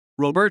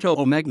Roberto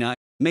Omegna,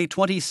 May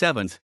 27,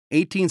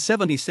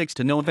 1876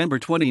 to November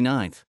 29,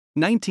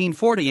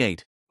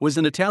 1948, was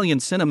an Italian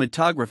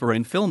cinematographer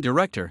and film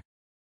director.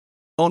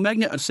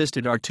 Omegna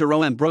assisted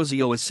Arturo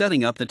Ambrosio with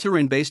setting up the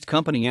Turin-based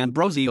company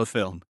Ambrosio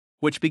Film,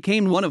 which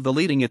became one of the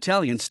leading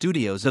Italian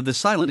studios of the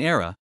silent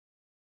era.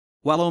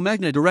 While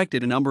Omegna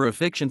directed a number of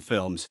fiction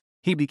films,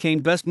 he became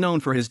best known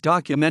for his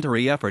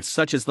documentary efforts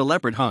such as The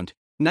Leopard Hunt,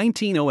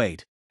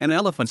 1908, and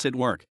Elephants at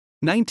Work,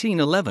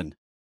 1911.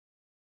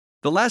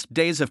 The Last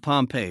Days of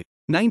Pompeii,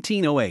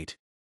 1908.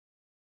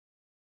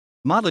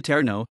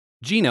 Modliterno,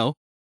 Gino.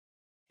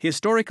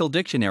 Historical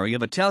Dictionary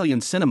of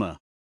Italian Cinema.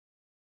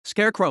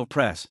 Scarecrow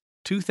Press,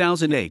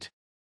 2008.